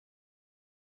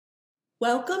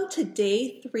Welcome to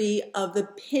day 3 of the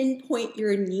Pinpoint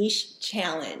Your Niche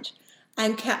Challenge.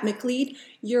 I'm Kat McLeod,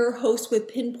 your host with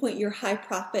Pinpoint Your High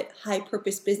Profit, High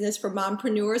Purpose Business for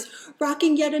Mompreneurs,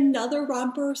 rocking yet another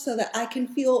romper so that I can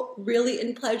feel really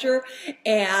in pleasure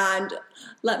and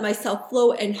let myself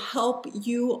flow and help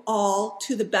you all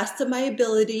to the best of my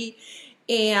ability.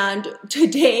 And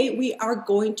today we are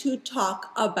going to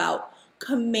talk about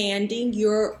commanding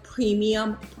your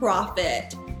premium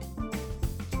profit.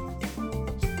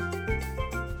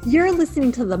 You're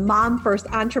listening to the Mom First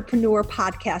Entrepreneur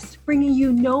Podcast, bringing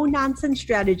you no-nonsense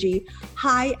strategy,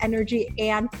 high energy,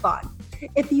 and fun.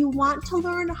 If you want to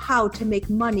learn how to make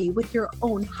money with your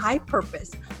own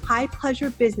high-purpose,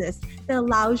 high-pleasure business that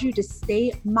allows you to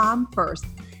stay mom first,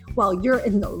 well, you're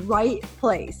in the right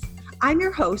place. I'm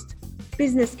your host,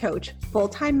 business coach,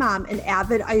 full-time mom, and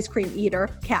avid ice cream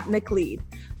eater, Kat McLeod.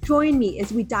 Join me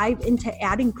as we dive into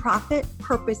adding profit,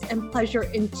 purpose, and pleasure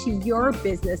into your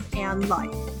business and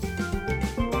life.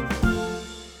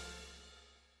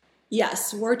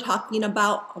 Yes, we're talking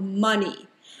about money.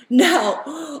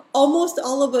 Now, almost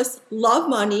all of us love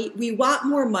money. We want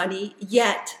more money,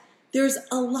 yet there's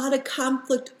a lot of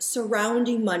conflict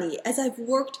surrounding money. As I've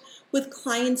worked with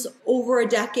clients over a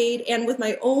decade and with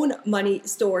my own money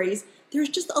stories, there's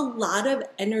just a lot of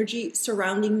energy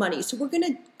surrounding money. So we're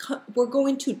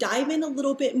going to dive in a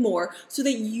little bit more so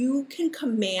that you can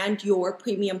command your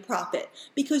premium profit,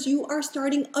 because you are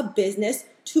starting a business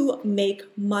to make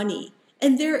money.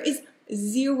 And there is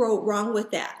zero wrong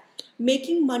with that.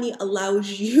 Making money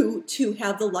allows you to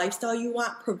have the lifestyle you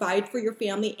want, provide for your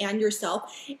family and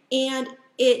yourself, and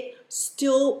it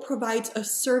still provides a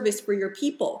service for your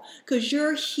people, because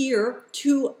you're here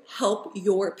to help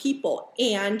your people.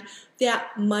 And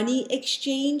that money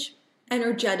exchange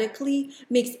energetically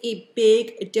makes a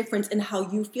big difference in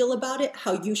how you feel about it,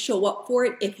 how you show up for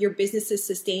it, if your business is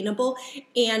sustainable.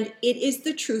 And it is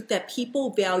the truth that people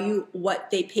value what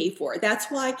they pay for. That's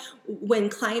why when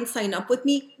clients sign up with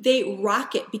me, they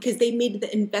rock it, because they made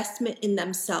the investment in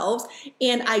themselves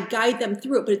and I guide them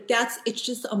through it. But it's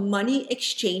just a money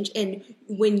exchange. And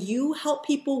when you help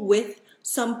people with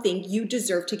something, you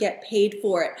deserve to get paid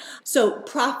for it. So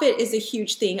profit is a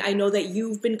huge thing. I know that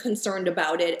you've been concerned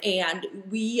about it, and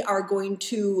we are going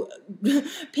to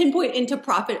pinpoint into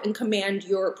profit and command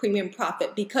your premium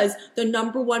profit, because the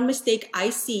number one mistake I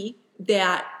see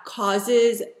that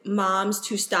causes moms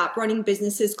to stop running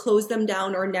businesses, close them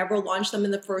down, or never launch them in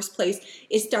the first place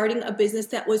is starting a business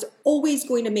that was always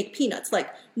going to make peanuts, like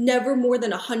never more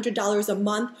than $100 a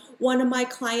month. One of my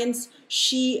clients,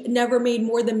 she never made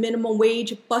more than minimum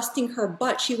wage, busting her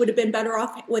butt. She would have been better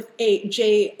off with a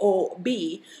job.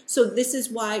 So this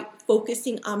is why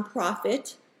focusing on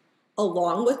profit,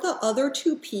 along with the other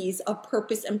two P's of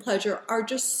purpose and pleasure, are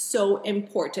just so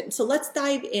important. So let's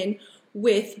dive in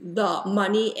with the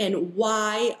money and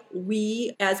why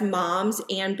we as moms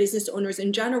and business owners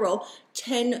in general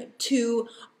tend to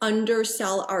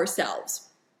undersell ourselves.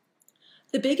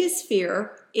 The biggest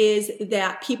fear is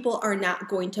that people are not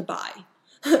going to buy.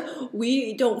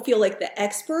 We don't feel like the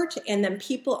expert, and then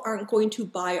people aren't going to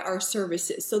buy our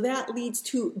services. So that leads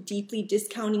to deeply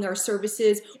discounting our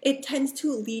services. It tends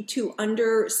to lead to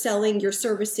underselling your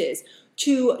services,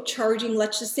 to charging,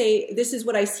 let's just say, this is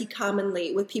what I see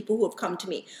commonly with people who have come to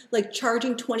me, like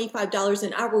charging $25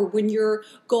 an hour when your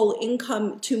goal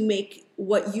income to make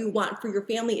what you want for your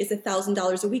family is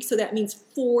 $1,000 a week. So that means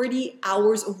 40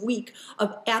 hours a week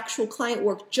of actual client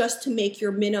work just to make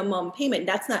your minimum payment.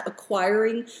 That's not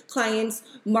acquiring clients,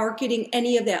 marketing,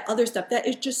 any of that other stuff. That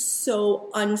is just so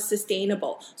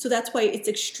unsustainable. So that's why it's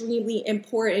extremely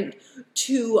important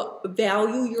to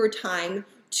value your time,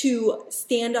 to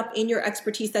stand up in your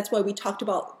expertise. That's why we talked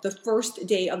about the first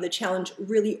day of the challenge,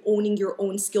 really owning your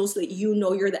own skills so that you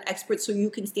know you're the expert, so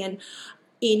you can stand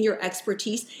in your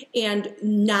expertise. And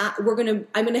I'm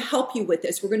going to help you with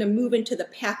this. We're going to move into the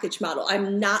package model.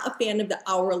 I'm not a fan of the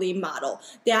hourly model.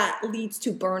 That leads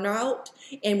to burnout.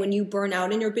 And when you burn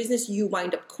out in your business, you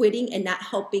wind up quitting and not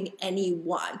helping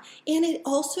anyone. And it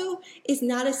also is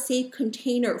not a safe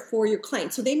container for your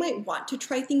clients. So they might want to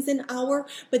try things an hour,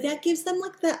 but that gives them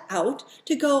like the out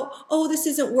to go, oh, this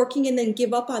isn't working, and then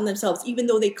give up on themselves, even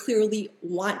though they clearly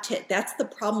want it. That's the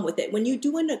problem with it. When you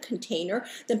do in a container,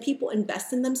 then people invest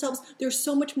invest in themselves, they're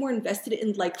so much more invested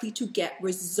and likely to get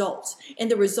results. And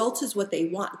the results is what they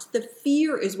want. The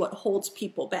fear is what holds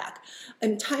people back.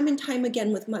 And time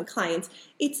again with my clients,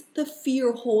 it's the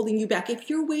fear holding you back. If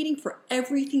you're waiting for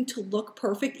everything to look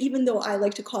perfect, even though I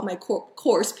like to call my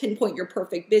course Pinpoint Your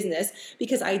Perfect Business,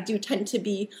 because I do tend to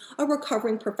be a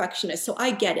recovering perfectionist. So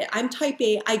I get it. I'm type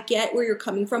A. I get where you're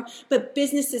coming from, but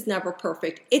business is never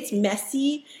perfect. It's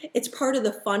messy. It's part of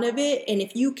the fun of it. And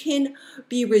if you can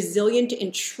be resilient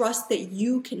and trust that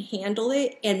you can handle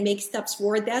it and make steps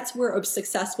forward, that's where a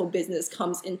successful business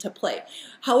comes into play.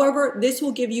 However, this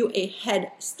will give you a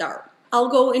head start. I'll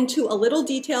go into a little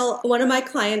detail. One of my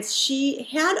clients, she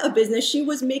had a business. She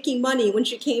was making money when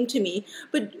she came to me,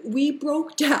 but we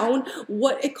broke down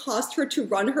what it cost her to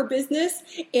run her business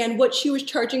and what she was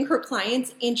charging her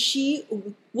clients, and she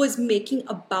was making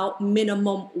about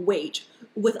minimum wage.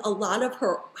 With a lot of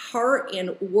her heart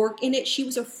and work in it, she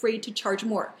was afraid to charge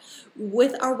more.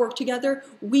 With our work together,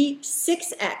 we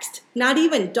 6x'd, not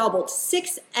even doubled,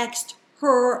 6x'd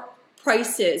her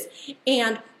prices,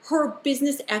 and her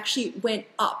business actually went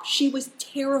up. She was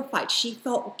terrified. She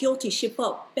felt guilty. She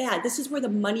felt bad. This is where the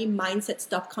money mindset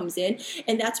stuff comes in.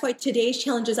 And that's why today's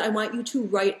challenge is I want you to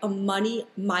write a money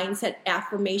mindset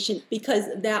affirmation, because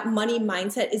that money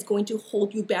mindset is going to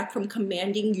hold you back from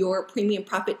commanding your premium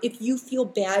profit. If you feel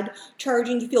bad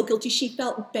charging, you feel guilty. She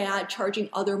felt bad charging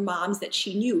other moms that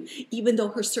she knew, even though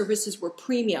her services were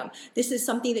premium. This is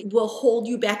something that will hold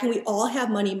you back. And we all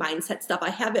have money mindset stuff. I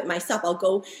have it myself. I'll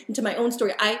go into my own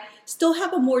story. I still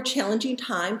have a more challenging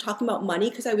time talking about money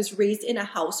because I was raised in a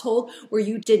household where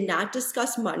you did not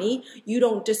discuss money. You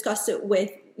don't discuss it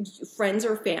with friends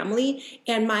or family.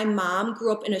 And my mom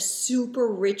grew up in a super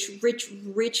rich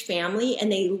family,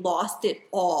 and they lost it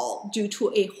all due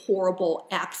to a horrible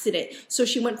accident. So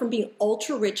she went from being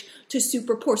ultra rich to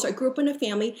super poor. So I grew up in a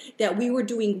family that we were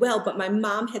doing well, but my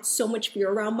mom had so much fear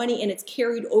around money, and it's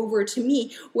carried over to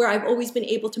me where I've always been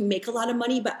able to make a lot of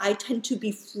money, but I tend to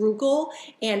be frugal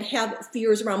and have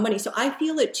fears around money. So I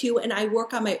feel it too, and I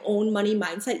work on my own money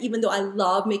mindset. Even though I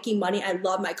love making money, I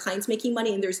love my clients making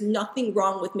money, and there's nothing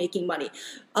wrong with making money.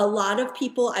 A lot of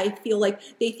people, I feel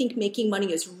like they think making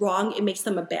money is wrong. It makes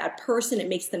them a bad person. It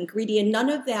makes them greedy. And none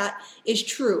of that is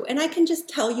true. And I can just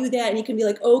tell you that, and you can be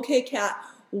like, okay, Kat,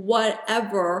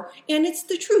 whatever. And it's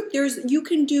the truth. You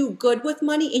can do good with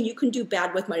money and you can do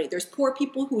bad with money. There's poor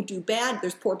people who do bad.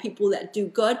 There's poor people that do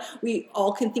good. We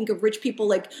all can think of rich people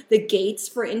like the Gates,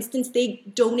 for instance. They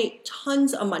donate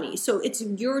tons of money. So it's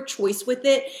your choice with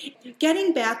it.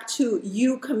 Getting back to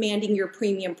you commanding your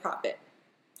premium profit.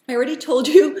 I already told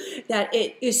you that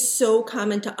it is so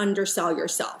common to undersell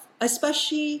yourself,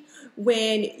 especially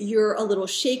when you're a little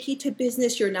shaky to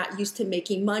business, you're not used to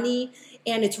making money,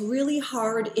 and it's really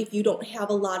hard if you don't have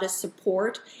a lot of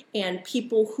support and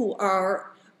people who are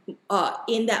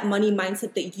in that money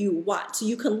mindset that you want. So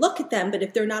you can look at them, but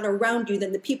if they're not around you,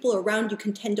 then the people around you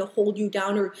can tend to hold you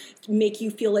down or make you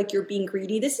feel like you're being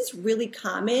greedy. This is really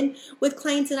common with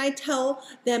clients, and I tell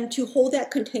them to hold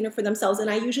that container for themselves, and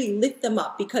I usually lift them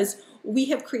up because we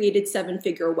have created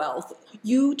seven-figure wealth.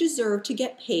 You deserve to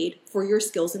get paid for your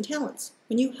skills and talents.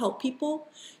 When you help people,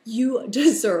 you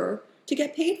deserve to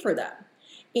get paid for them.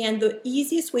 And the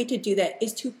easiest way to do that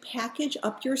is to package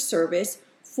up your service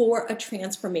for a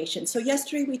transformation. So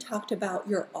yesterday we talked about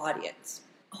your audience.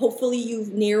 Hopefully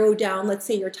you've narrowed down, let's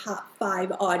say, your top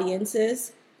 5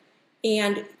 audiences.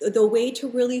 And the way to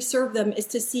really serve them is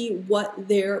to see what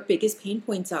their biggest pain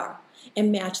points are and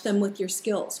match them with your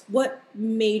skills. What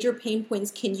major pain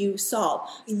points can you solve?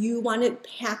 You want to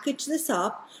package this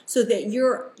up so that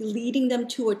you're leading them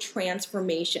to a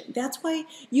transformation. That's why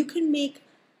you can make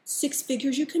 6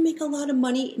 figures. You can make a lot of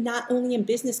money not only in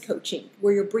business coaching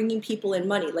where you're bringing people in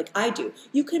money like I do.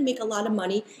 You can make a lot of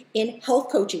money in health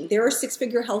coaching. There are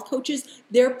 6-figure health coaches.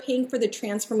 They're paying for the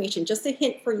transformation. Just a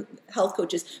hint for health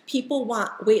coaches. People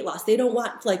want weight loss. They don't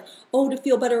want to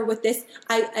feel better with this.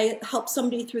 I helped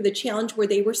somebody through the challenge where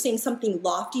they were saying something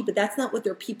lofty, but that's not what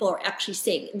their people are actually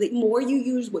saying. The more you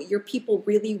use what your people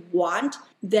really want,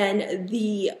 then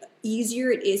the easier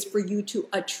it is for you to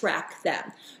attract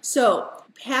them. So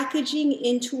packaging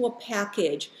into a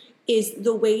package is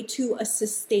the way to a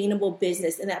sustainable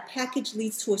business, and that package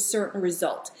leads to a certain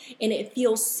result, and it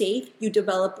feels safe. You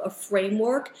develop a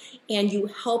framework and you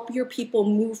help your people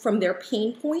move from their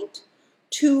pain point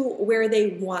to where they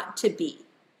want to be.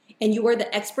 And you are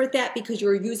the expert at that because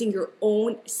you're using your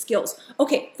own skills.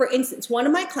 Okay, for instance, one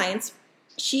of my clients,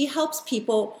 she helps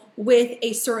people with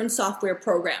a certain software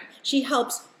program. She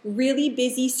helps really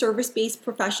busy service-based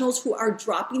professionals who are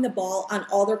dropping the ball on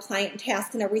all their client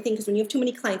tasks and everything, because when you have too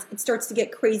many clients, it starts to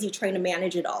get crazy trying to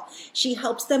manage it all. She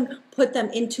helps them put them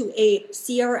into a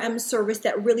CRM service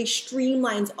that really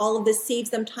streamlines all of this, saves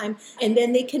them time, and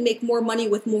then they can make more money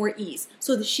with more ease.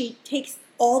 So that she takes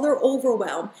all their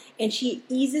overwhelm and she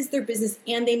eases their business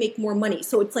and they make more money.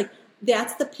 So it's like,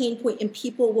 that's the pain point, and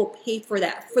people will pay for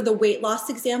that. For the weight loss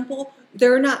example,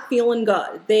 they're not feeling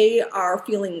good. They are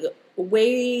feeling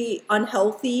way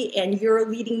unhealthy, and you're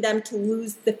leading them to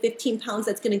lose the 15 pounds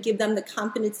that's going to give them the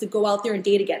confidence to go out there and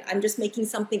date again. I'm just making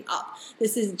something up.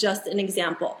 This is just an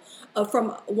example. From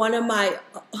one of my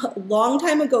long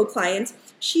time ago clients,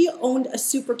 she owned a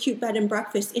super cute bed and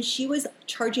breakfast, and she was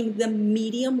charging the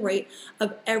medium rate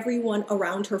of everyone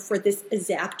around her for this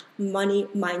exact money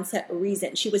mindset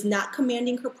reason. She was not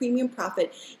commanding her premium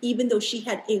profit, even though she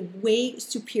had a way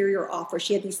superior offer.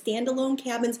 She had these standalone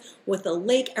cabins with a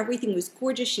lake. Everything was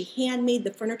gorgeous. She handmade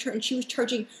the furniture, and she was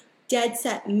charging dead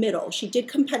set middle. She did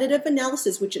competitive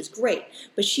analysis, which is great,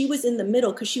 but she was in the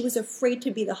middle because she was afraid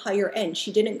to be the higher end.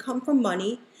 She didn't come from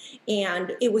money,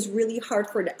 and it was really hard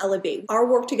for her to elevate. Our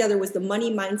work together was the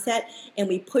money mindset, and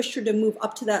we pushed her to move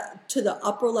up to the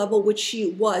upper level, which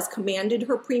she was, commanded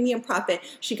her premium profit.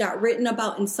 She got written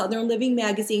about in Southern Living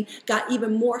magazine, got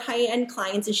even more high-end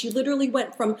clients, and she literally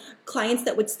went from clients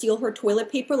that would steal her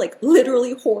toilet paper, like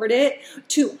literally hoard it,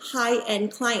 to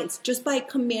high-end clients just by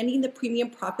commanding the premium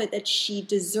profit that she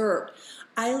deserved.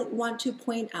 I want to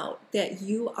point out that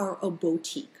you are a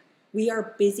boutique. We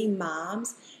are busy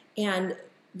moms, and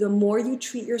the more you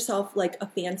treat yourself like a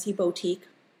fancy boutique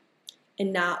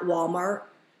and not Walmart,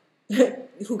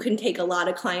 who can take a lot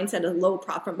of clients at a low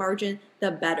profit margin,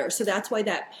 the better. So that's why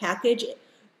that package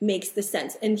makes the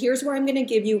sense. And here's where I'm going to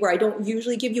give you, where I don't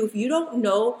usually give you, if you don't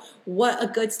know what a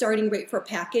good starting rate for a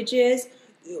package is,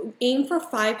 aim for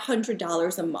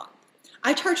 $500 a month.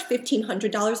 I charge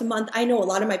 $1,500 a month. I know a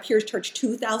lot of my peers charge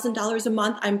 $2,000 a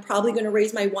month. I'm probably going to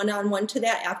raise my one-on-one to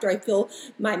that after I fill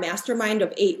my mastermind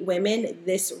of 8 women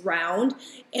this round.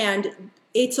 And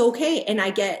it's okay. And I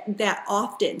get that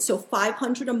often. So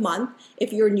 $500 a month,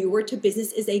 if you're newer to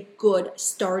business, is a good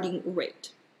starting rate.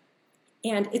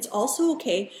 And it's also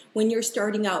okay when you're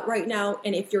starting out right now,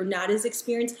 and if you're not as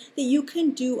experienced, that you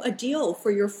can do a deal for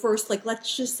your first, like,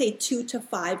 let's just say 2 to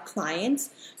 5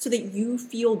 clients, so that you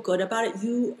feel good about it.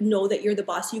 You know that you're the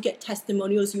boss. You get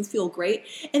testimonials. You feel great.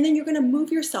 And then you're going to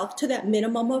move yourself to that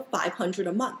minimum of $500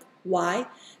 a month. Why?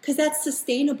 Because that's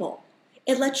sustainable.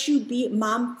 It lets you be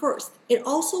mom first. It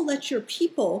also lets your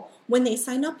people, when they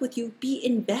sign up with you, be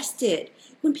invested.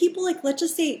 When people, like, let's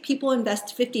just say people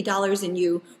invest $50 in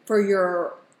you for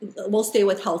your, we'll stay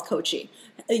with health coaching,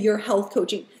 your health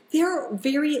coaching, they're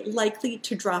very likely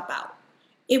to drop out.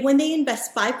 When they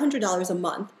invest $500 a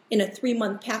month in a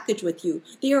 3-month package with you,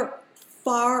 they are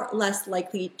far less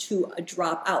likely to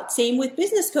drop out. Same with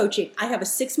business coaching. I have a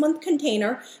 6-month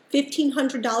container,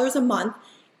 $1,500 a month.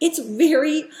 It's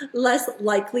very less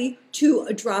likely to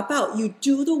drop out. You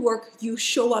do the work, you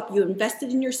show up, you invested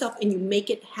in yourself, and you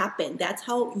make it happen. That's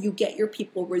how you get your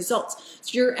people results.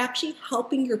 So you're actually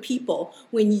helping your people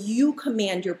when you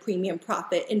command your premium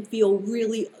profit and feel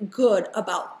really good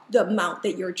about the amount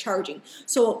that you're charging.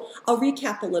 So I'll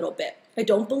recap a little bit. I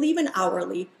don't believe in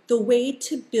hourly. The way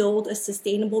to build a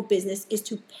sustainable business is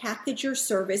to package your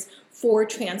service for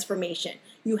transformation.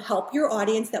 You help your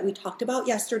audience that we talked about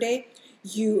yesterday.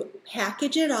 You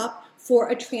package it up for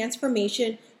a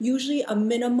transformation, usually a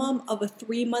minimum of a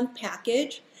 3-month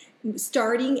package,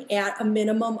 starting at a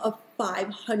minimum of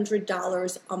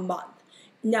 $500 a month.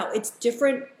 Now, it's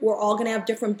different. We're all going to have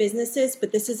different businesses,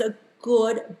 but this is a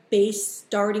good base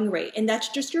starting rate. And that's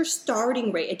just your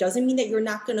starting rate. It doesn't mean that you're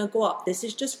not going to go up. This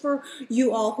is just for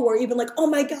you all who are even like, oh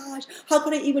my gosh, how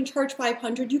could I even charge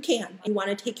 $500? You can. You want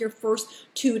to take your first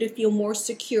 2 to feel more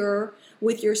secure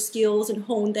with your skills and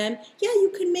hone them. Yeah,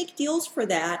 you can make deals for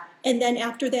that. And then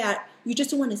after that, you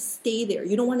just don't want to stay there.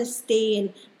 You don't want to stay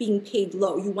in being paid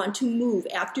low. You want to move.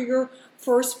 After your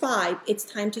first 5, it's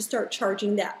time to start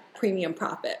charging that premium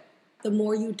profit. The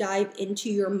more you dive into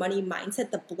your money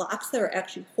mindset, the blocks that are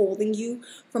actually holding you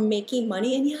from making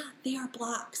money, and yeah, they are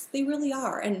blocks. They really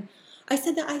are. And I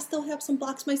said that I still have some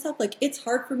blocks myself. Like, it's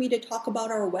hard for me to talk about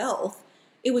our wealth.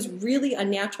 It was really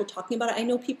unnatural talking about it. I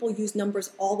know people use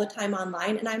numbers all the time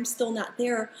online, and I'm still not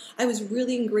there. I was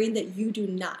really ingrained that you do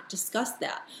not discuss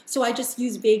that. So I just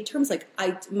use vague terms like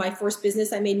my first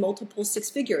business, I made multiple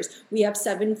 6 figures. We have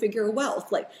 7-figure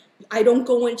wealth. Like, I don't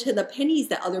go into the pennies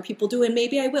that other people do, and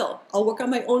maybe I will. I'll work on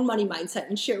my own money mindset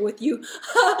and share with you.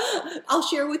 I'll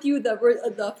share with you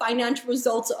the financial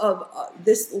results of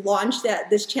this launch that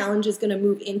this challenge is going to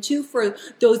move into. For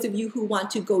those of you who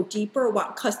want to go deeper,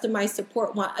 want customized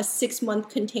support, want a 6-month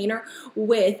container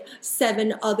with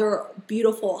 7 other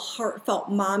beautiful, heartfelt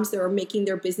moms that are making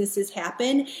their businesses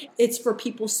happen. It's for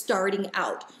people starting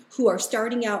out, who are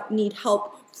starting out, need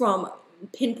help from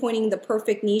pinpointing the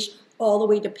perfect niche all the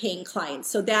way to paying clients.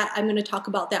 So that I'm going to talk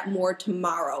about that more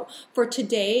tomorrow. For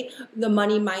today, the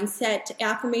money mindset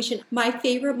affirmation. My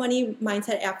favorite money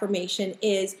mindset affirmation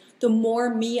is, the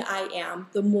more me I am,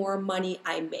 the more money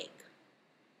I make.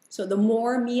 So the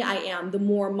more me I am, the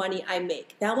more money I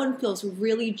make. That one feels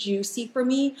really juicy for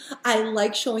me. I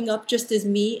like showing up just as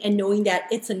me and knowing that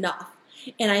it's enough.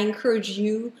 And I encourage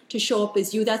you to show up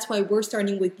as you. That's why we're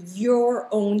starting with your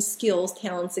own skills,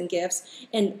 talents, and gifts,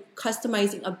 and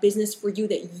customizing a business for you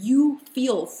that you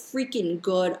feel freaking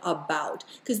good about.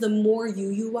 Because the more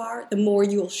you are, the more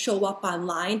you'll show up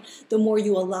online, the more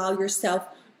you allow yourself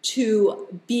to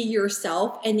be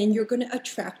yourself, and then you're going to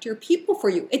attract your people for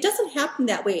you. It doesn't happen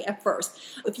that way at first.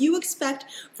 If you expect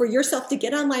for yourself to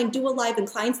get online, do a live, and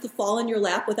clients to fall in your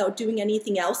lap without doing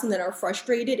anything else, and then are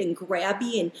frustrated and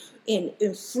grabby and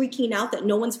freaking out that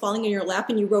no one's falling in your lap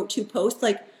and you wrote 2 posts,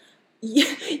 like,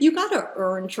 you got to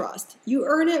earn trust. You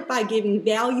earn it by giving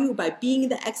value, by being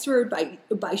the expert,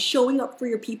 by showing up for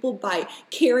your people, by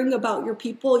caring about your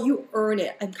people. You earn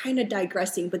it. I'm kind of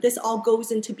digressing, but this all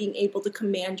goes into being able to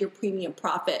command your premium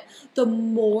profit. The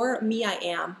more me I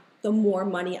am, the more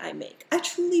money I make. I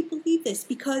truly believe this,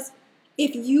 because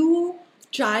if you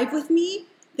jive with me,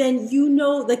 then you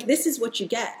know, like, this is what you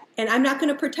get. And I'm not going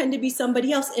to pretend to be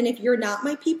somebody else. And if you're not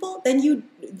my people, then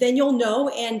you'll know,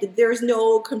 and there's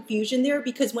no confusion there,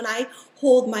 because when I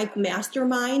hold my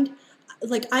mastermind,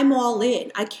 like, I'm all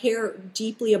in. I care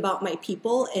deeply about my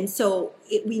people, and so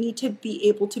we need to be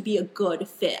able to be a good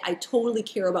fit. I totally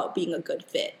care about being a good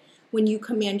fit. When you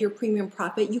command your premium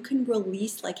profit, you can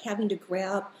release, like, having to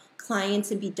grab clients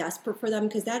and be desperate for them,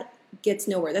 because that gets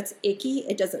nowhere. That's icky.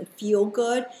 It doesn't feel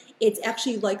good. It's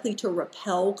actually likely to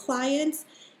repel clients.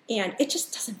 And it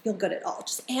just doesn't feel good at all.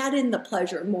 Just add in the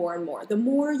pleasure more and more. The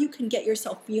more you can get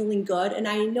yourself feeling good, and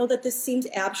I know that this seems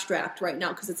abstract right now,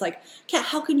 because it's like, Kat,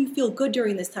 how can you feel good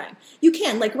during this time? You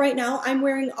can. Like right now, I'm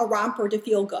wearing a romper to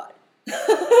feel good.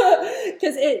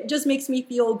 Because it just makes me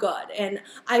feel good. And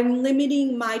I'm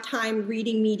limiting my time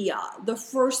reading media. The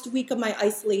first week of my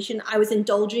isolation, I was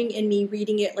indulging in me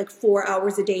reading it like 4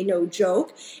 hours a day, no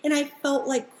joke. And I felt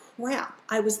like crap.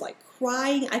 I was like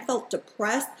crying. I felt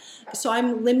depressed. So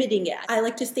I'm limiting it. I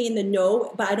like to stay in the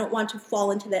know, but I don't want to fall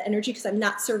into that energy, because I'm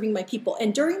not serving my people.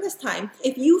 And during this time,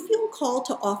 if you feel called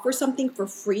to offer something for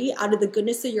free out of the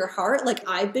goodness of your heart, like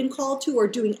I've been called to, or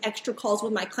doing extra calls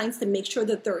with my clients to make sure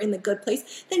that they're in the good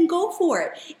place, then go for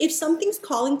it. If something's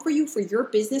calling for you for your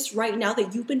business right now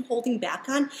that you've been holding back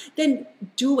on, then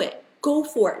do it. Go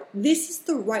for it. This is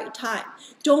the right time.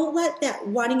 Don't let that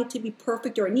wanting it to be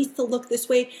perfect, or it needs to look this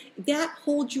way, that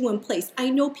holds you in place. I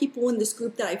know people in this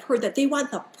group that I've heard that they want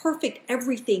the perfect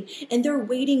everything, and they're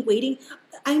waiting.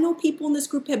 I know people in this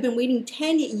group have been waiting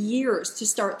 10 years to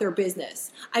start their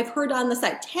business. I've heard on the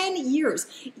side, 10 years.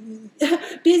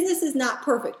 Business is not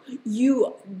perfect.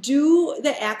 You do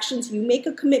the actions, you make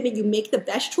a commitment, you make the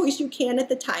best choice you can at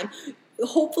the time.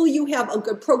 Hopefully you have a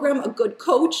good program, a good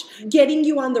coach, getting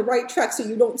you on the right track so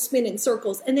you don't spin in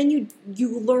circles. And then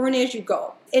you learn as you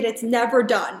go. And it's never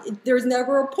done. There's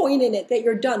never a point in it that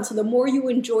you're done. So the more you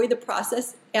enjoy the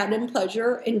process, add in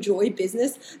pleasure, enjoy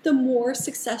business, the more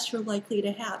success you're likely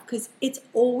to have, because it's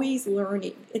always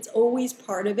learning. It's always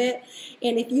part of it.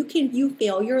 And if you can view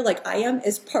failure like I am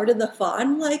as part of the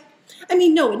fun, like, I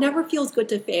mean, no, it never feels good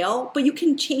to fail, but you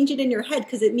can change it in your head,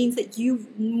 because it means that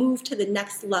you've moved to the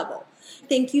next level.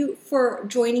 Thank you for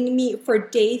joining me for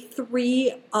day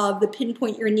 3 of the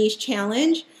Pinpoint Your Niche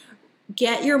Challenge.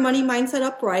 Get your money mindset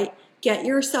up right. Get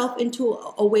yourself into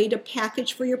a way to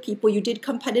package for your people. You did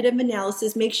competitive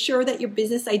analysis. Make sure that your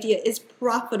business idea is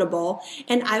profitable.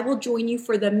 And I will join you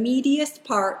for the meatiest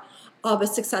part of a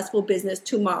successful business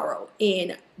tomorrow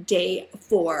in day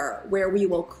 4, where we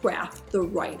will craft the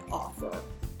right offer.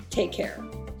 Take care.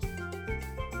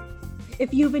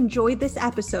 If you've enjoyed this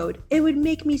episode, it would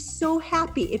make me so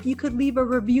happy if you could leave a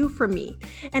review for me.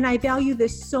 And I value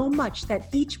this so much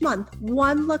that each month,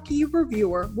 one lucky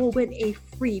reviewer will win a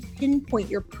free Pinpoint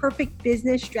Your Perfect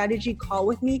Business Strategy call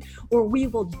with me, where we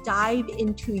will dive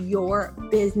into your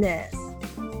business.